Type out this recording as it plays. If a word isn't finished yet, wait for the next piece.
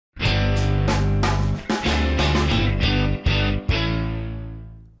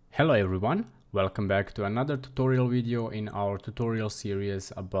Hello everyone, welcome back to another tutorial video in our tutorial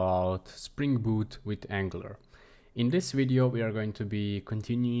series about Spring Boot with Angular. In this video we are going to be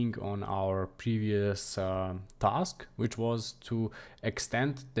continuing on our previous task, which was to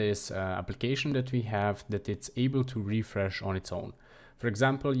extend this application that we have that it's able to refresh on its own. For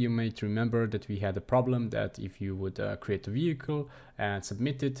example, you might remember that we had a problem that if you would create a vehicle and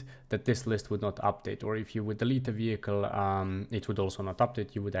submit it, that this list would not update, or if you would delete a vehicle, it would also not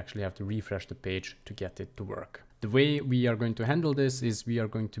update. You would actually have to refresh the page to get it to work. The way we are going to handle this is we are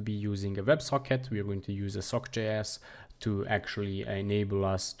going to be using a WebSocket. We are going to use a sockjs to actually enable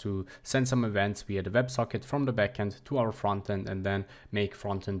us to send some events via the WebSocket from the backend to our frontend and then make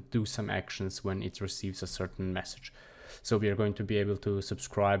frontend do some actions when it receives a certain message. So we are going to be able to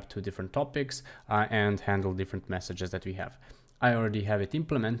subscribe to different topics and handle different messages that we have. I already have it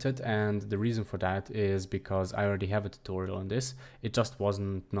implemented, and the reason for that is because I already have a tutorial on this. It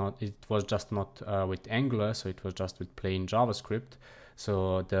was just not with Angular, so it was just with plain JavaScript.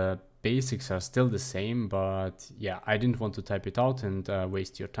 So the basics are still the same, but yeah, I didn't want to type it out and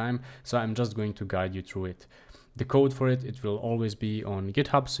waste your time. So I'm just going to guide you through it. The code for it will always be on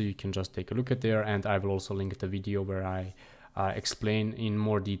GitHub, so you can just take a look at there, and I will also link the video where I explain in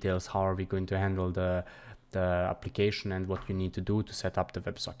more details how are we going to handle the application and what you need to do to set up the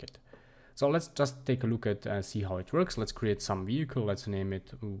WebSocket. So let's just take a look at see how it works. Let's create some vehicle, let's name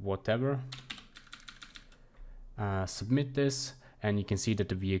it whatever, submit this, and you can see that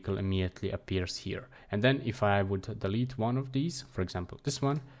the vehicle immediately appears here. And then if I would delete one of these, for example this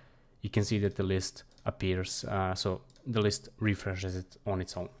one, you can see that the list appears, so the list refreshes it on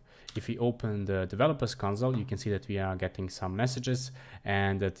its own. If we open the developers console, you can see that we are getting some messages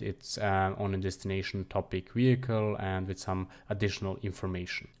and that it's on a destination topic vehicle and with some additional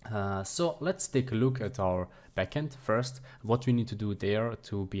information. So let's take a look at our backend first, what we need to do there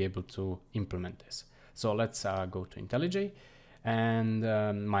to be able to implement this. So let's go to IntelliJ. And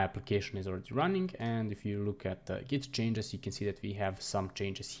my application is already running, and if you look at the git changes, you can see that we have some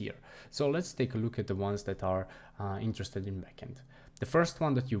changes here. So let's take a look at the ones that are interested in backend. The first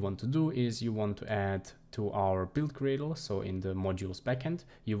one that you want to do is you want to add to our build Gradle. So in the modules backend,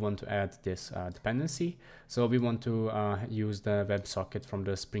 you want to add this dependency. So we want to use the WebSocket from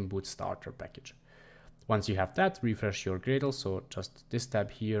the Spring Boot starter package. Once you have that, refresh your Gradle, so just this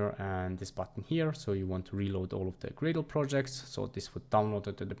tab here and this button here. So you want to reload all of the Gradle projects. So this would download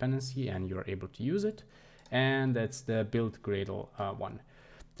the dependency and you're able to use it. And that's the build Gradle one.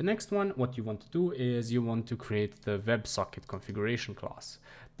 The next one, what you want to do is you want to create the WebSocket configuration class.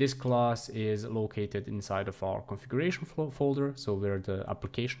 This class is located inside of our configuration folder, so where the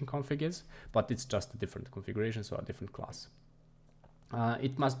application config is, but it's just a different configuration, so a different class.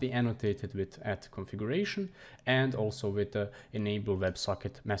 It must be annotated with @configuration and also with the enable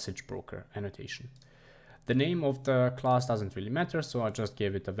WebSocket message broker annotation. The name of the class doesn't really matter, so I just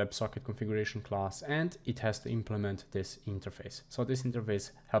gave it a WebSocket configuration class, and it has to implement this interface. So this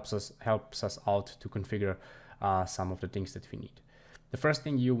interface helps us out to configure some of the things that we need. The first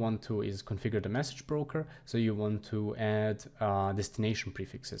thing you want to is configure the message broker. So you want to add destination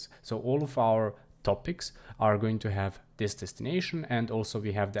prefixes. So all of our topics are going to have this destination, and also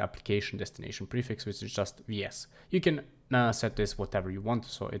we have the application destination prefix, which is just VS. You can set this whatever you want,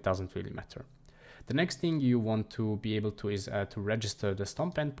 so it doesn't really matter. The next thing you want to be able to is to register the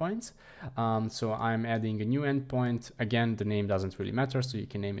Stomp endpoints. So I'm adding a new endpoint. Again, the name doesn't really matter, so you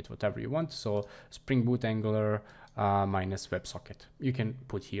can name it whatever you want. So Spring Boot Angular minus WebSocket. You can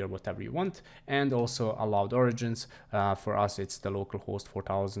put here whatever you want, and also allowed origins. For us, it's the localhost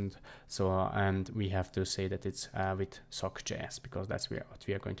 4000. So and we have to say that it's with sockjs because that's what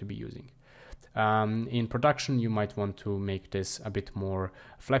we are going to be using. In production, you might want to make this a bit more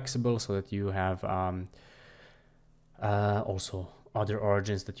flexible so that you have also other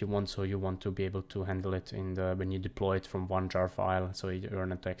origins that you want. So you want to be able to handle it in when you deploy it from one jar file. So you're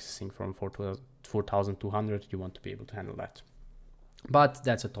not accessing from 4200, you want to be able to handle that. But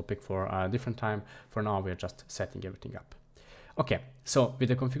that's a topic for a different time. For now, we're just setting everything up. Okay, so with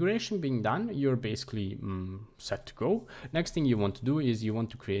the configuration being done, you're basically set to go. Next thing you want to do is you want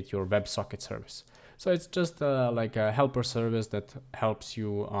to create your WebSocket service. So it's just like a helper service that helps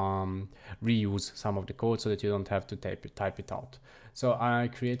you reuse some of the code so that you don't have to type it out. So I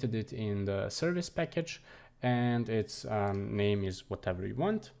created it in the service package, and its name is whatever you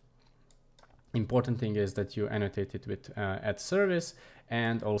want. Important thing is that you annotate it with @service,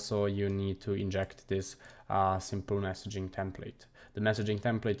 and also you need to inject this simple messaging template. The messaging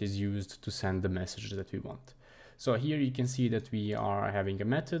template is used to send the message that we want. So here you can see that we are having a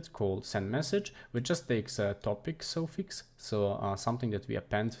method called sendMessage, which just takes a topic suffix, so something that we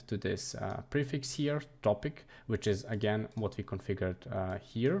append to this prefix here, topic, which is again what we configured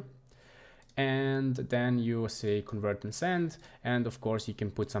here. And then you say convert and send, and of course you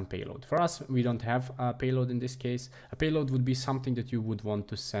can put some payload. For us, we don't have a payload in this case. A payload would be something that you would want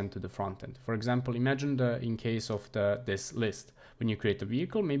to send to the front end. For example, imagine in case of this list, when you create a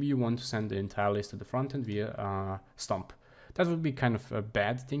vehicle, maybe you want to send the entire list to the front end via Stomp. That would be kind of a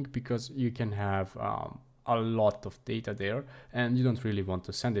bad thing, because you can have a lot of data there and you don't really want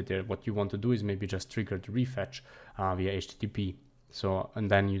to send it there. What you want to do is maybe just trigger the refetch via HTTP. So, and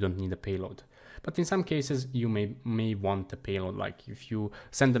then you don't need a payload. But in some cases you may want a payload, like if you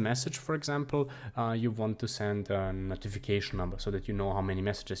send a message, for example, you want to send a notification number so that you know how many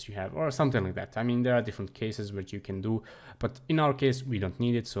messages you have, or something like that. I mean, there are different cases which you can do, but in our case we don't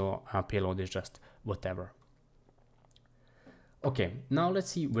need it, so our payload is just whatever. Okay, now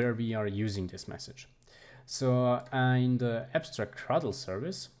let's see where we are using this message. So in the abstract CRUDL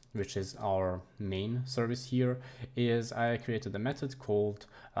service, which is our main service here, is I created a method called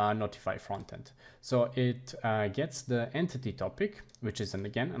notify frontend. So it gets the entity topic, which is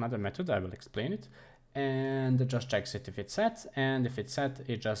again another method. I will explain it, and it just checks it if it's set, and if it's set,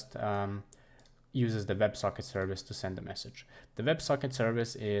 it just uses the WebSocket service to send a message. The WebSocket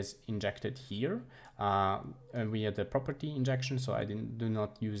service is injected here via the property injection, so I do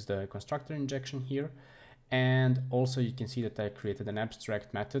not use the constructor injection here. And also you can see that I created an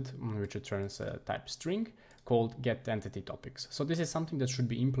abstract method which returns a type string called getEntityTopics. So this is something that should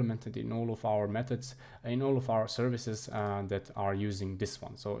be implemented in all of our methods, in all of our services that are using this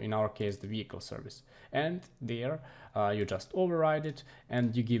one. So in our case, the vehicle service. And there you just override it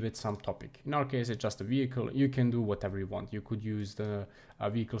and you give it some topic. In our case, it's just a vehicle. You can do whatever you want. You could use the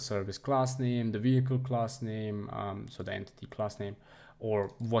vehicle service class name, the vehicle class name, so the entity class name,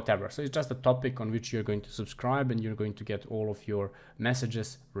 or whatever. So it's just a topic on which you're going to subscribe, and you're going to get all of your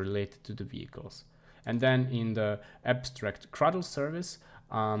messages related to the vehicles. And then in the abstract CRUDL service,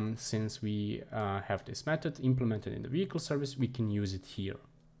 since we have this method implemented in the vehicle service, we can use it here.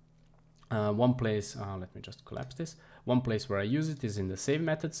 One place, let me just collapse this. One place where I use it is in the save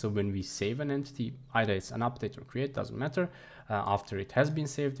method. So when we save an entity, either it's an update or create, doesn't matter. After it has been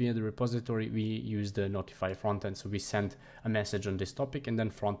saved via the repository, we use the notify frontend. So we send a message on this topic and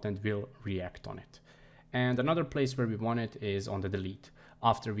then frontend will react on it. And another place where we want it is on the delete.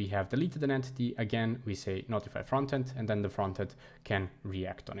 After we have deleted an entity, again, we say notify frontend, and then the frontend can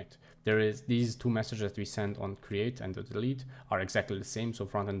react on it. There is these two messages that we send on create and the delete are exactly the same, so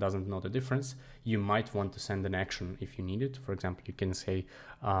frontend doesn't know the difference. You might want to send an action if you need it. For example, you can say,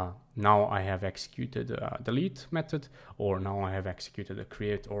 now I have executed a delete method, or now I have executed a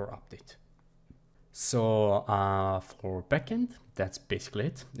create or update. So for backend, that's basically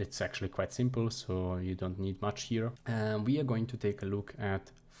it. It's actually quite simple, so you don't need much here. We are going to take a look at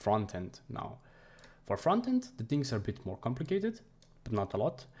frontend now. For frontend, the things are a bit more complicated, but not a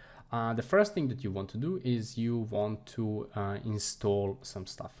lot. The first thing that you want to do is you want to install some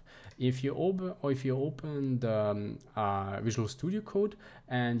stuff. If you open the Visual Studio Code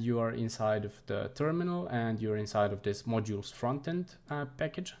and you are inside of the terminal and you're inside of this modules frontend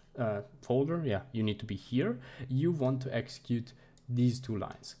package folder, yeah, you need to be here. You want to execute these two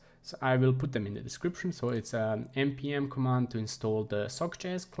lines. So I will put them in the description. So it's an npm command to install the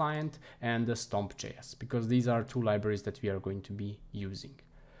sockjs-client and the stompjs, because these are two libraries that we are going to be using.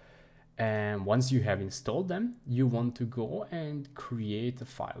 And once you have installed them, you want to go and create a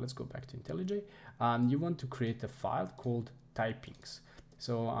file. Let's go back to IntelliJ. You want to create a file called typings.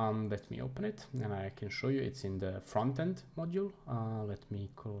 So let me open it and I can show you. It's in the frontend module. Let me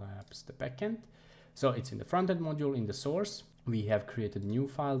collapse the backend. So it's in the frontend module. In the source, we have created a new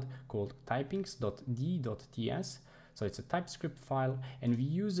file called typings.d.ts. So it's a TypeScript file, and we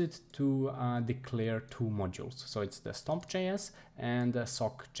use it to declare two modules. So it's the stompjs and the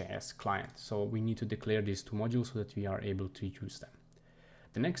sockjs-client. So we need to declare these two modules so that we are able to use them.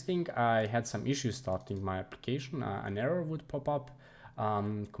 The next thing, I had some issues starting my application. An error would pop up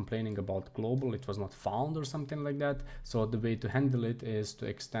complaining about global. It was not found or something like that. So the way to handle it is to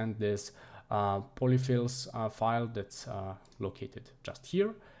extend this polyfills file that's located just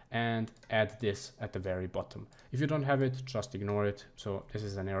here, and add this at the very bottom. If you don't have it, just ignore it. So this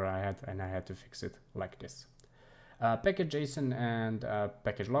is an error I had, and I had to fix it like this. Package.json and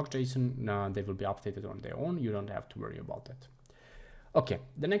package.log.json, they will be updated on their own. You don't have to worry about that. Okay,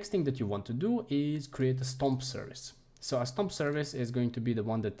 the next thing that you want to do is create a Stomp service. So a Stomp service is going to be the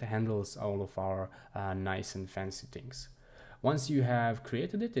one that handles all of our nice and fancy things. Once you have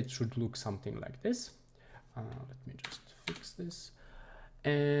created it, it should look something like this. Let me just fix this.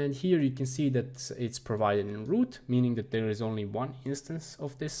 And here you can see that it's provided in root, meaning that there is only one instance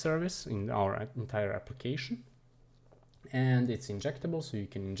of this service in our entire application. And it's injectable, so you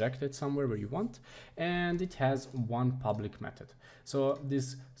can inject it somewhere where you want. And it has one public method. So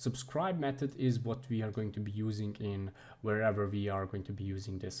this subscribe method is what we are going to be using in wherever we are going to be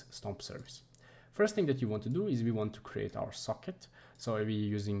using this Stomp service. First thing that you want to do is we want to create our socket. So we're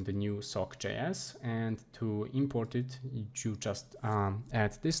using the new sockjs, and to import it, you just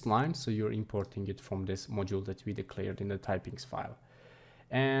add this line. So you're importing it from this module that we declared in the typings file.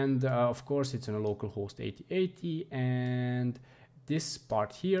 And of course, it's on a localhost 8080, and this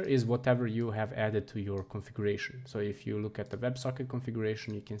part here is whatever you have added to your configuration. So if you look at the WebSocket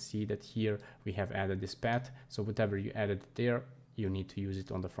configuration, you can see that here we have added this path. So whatever you added there, you need to use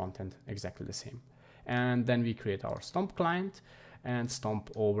it on the front end exactly the same. And then we create our Stomp client and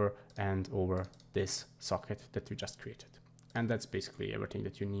stomp over and over this socket that we just created. And that's basically everything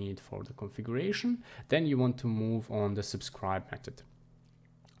that you need for the configuration. Then you want to move on the subscribe method.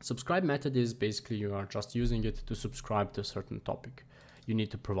 Subscribe method is basically you are just using it to subscribe to a certain topic. You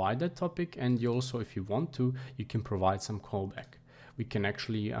need to provide that topic, and you also, if you want to, you can provide some callback. We can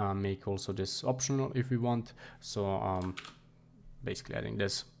actually make also this optional if we want. So basically adding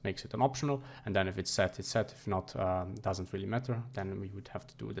this makes it an optional, and then if it's set, it's set. If not, doesn't really matter. Then we would have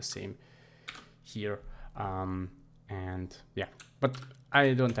to do the same here. And yeah, but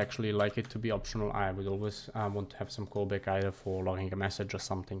I don't actually like it to be optional. I would always want to have some callback either for logging a message or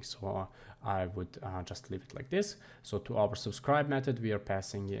something. So I would just leave it like this. So to our subscribe method, we are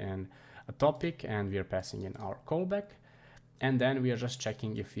passing in a topic and we are passing in our callback. And then we are just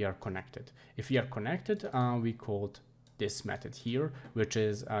checking if we are connected. If we are connected, we called this method here, which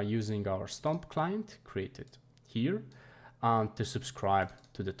is using our Stomp client created here to subscribe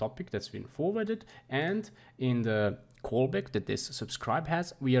to the topic that's been forwarded. And in the callback that this subscribe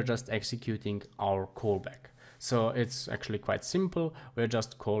has, we are just executing our callback. So it's actually quite simple. We're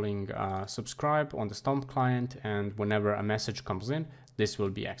just calling subscribe on the Stomp client, and whenever a message comes in, this will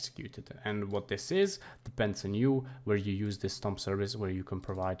be executed. And what this is depends on you, where you use this Stomp service, where you can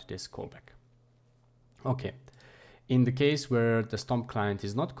provide this callback. Okay. In the case where the Stomp client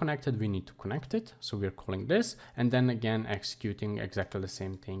is not connected, we need to connect it. So we're calling this, and then again executing exactly the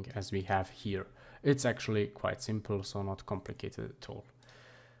same thing as we have here. It's actually quite simple, so not complicated at all.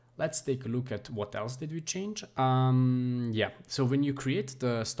 Let's take a look at what else did we change. Yeah, so when you create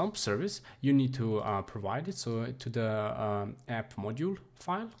the Stomp service, you need to provide it. So to the app module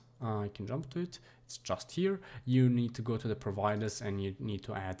file, I can jump to it. It's just here. You need to go to the providers and you need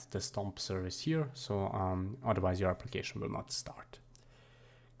to add the Stomp service here. So otherwise your application will not start.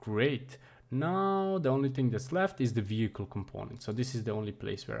 Great. Now the only thing that's left is the vehicle component. So this is the only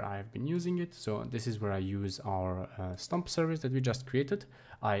place where I have been using it. So this is where I use our Stomp service that we just created.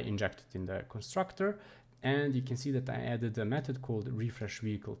 I inject it in the constructor, and you can see that I added a method called refresh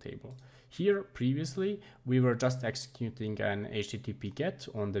vehicle table. Here previously we were just executing an HTTP GET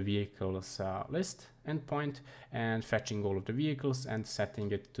on the vehicles list endpoint and fetching all of the vehicles and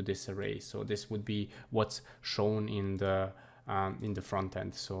setting it to this array. So this would be what's shown in the front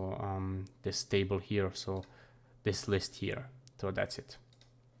end. So this table here, so this list here. So that's it.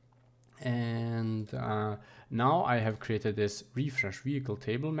 And now I have created this refresh vehicle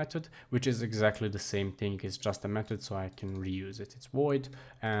table method, which is exactly the same thing. It's just a method, so I can reuse it. It's void,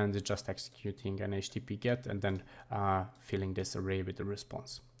 and it's just executing an HTTP GET and then filling this array with the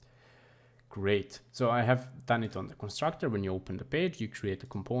response. Great. So I have done it on the constructor. When you open the page, you create a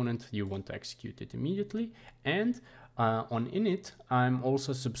component, you want to execute it immediately. And on init, I'm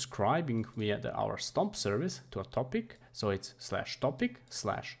also subscribing via our Stomp service to a topic. So it's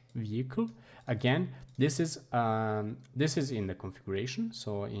 /topic/vehicle. Again, this is in the configuration.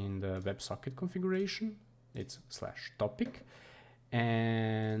 So in the WebSocket configuration, it's /topic.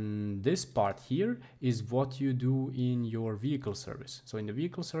 And this part here is what you do in your vehicle service. So in the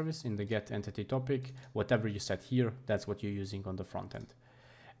vehicle service, in the get entity topic, whatever you set here, that's what you're using on the front end.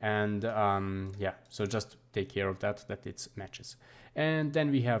 And yeah, so just take care of that it matches. And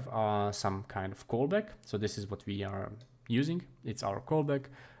then we have some kind of callback. So this is what we are using. It's our callback.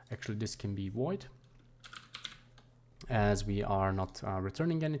 Actually, this can be void as we are not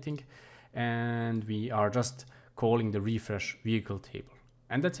returning anything. And we are just calling the refresh vehicle table.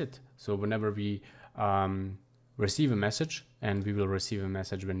 And that's it. So whenever we receive a message, and we will receive a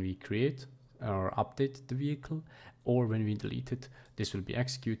message when we create or update the vehicle, or when we delete it, this will be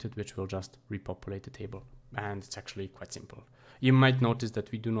executed, which will just repopulate the table. And it's actually quite simple. You might notice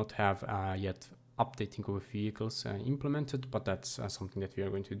that we do not have yet updating of vehicles implemented, but that's something that we are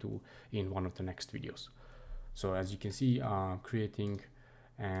going to do in one of the next videos. So as you can see, creating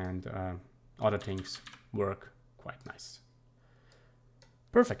and other things work quite nice.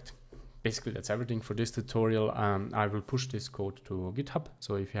 Perfect. Basically, that's everything for this tutorial. I will push this code to GitHub.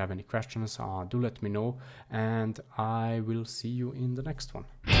 So if you have any questions, do let me know, and I will see you in the next one.